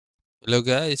Hello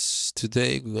guys,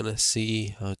 today we're gonna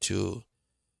see how to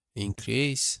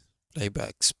increase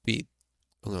playback speed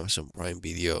on Amazon Prime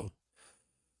Video.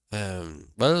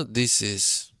 Well, this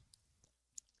is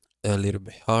a little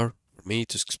bit hard for me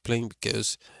to explain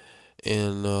because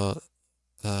in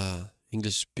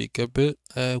English speaker, but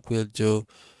I will do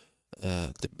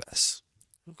the best.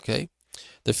 Okay,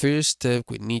 the first step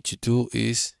we need to do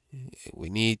is we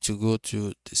need to go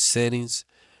to the settings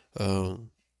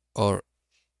or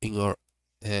in our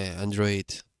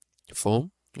Android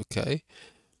phone. Okay,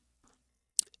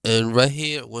 and right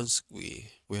here, once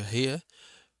we're here,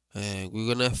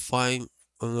 we're gonna find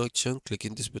an option,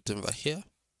 clicking this button right here,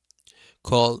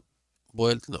 called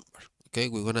boiled number. Okay,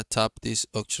 we're gonna tap this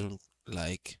option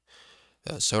like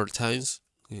several times,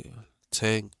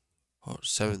 10 or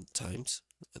 7 times,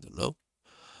 I don't know.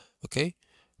 Okay,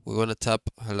 we're gonna tap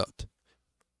a lot.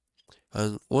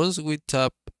 And once we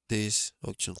tap this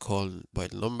option called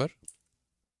boiled number,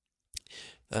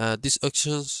 these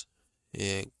options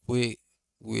we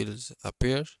will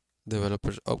appear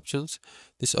developer options.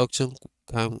 This option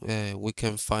can we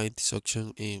can find this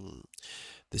option in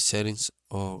the settings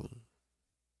on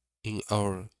in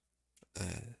our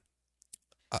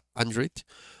Android.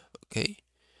 Okay,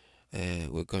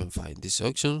 we can find this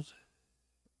option,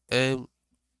 and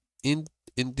in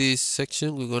this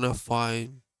section we're gonna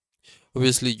find,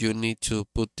 obviously you need to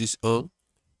put this on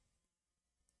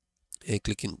and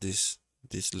clicking this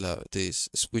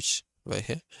switch right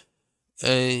here,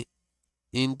 and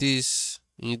in this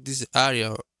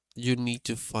area you need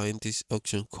to find this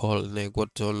option called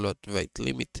network download rate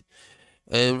limit,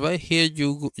 and right here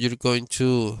you're going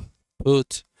to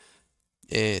put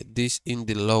this in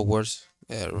the lowers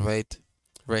right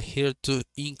here to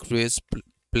increase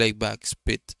playback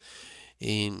speed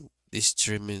in the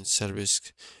streaming service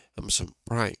Amazon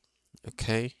Prime.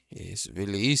 Okay, it's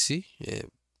really easy.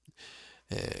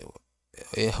 Uh,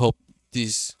 I hope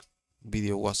this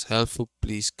video was helpful.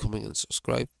 Please comment and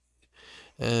subscribe.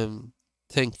 Um,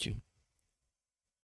 Thank you.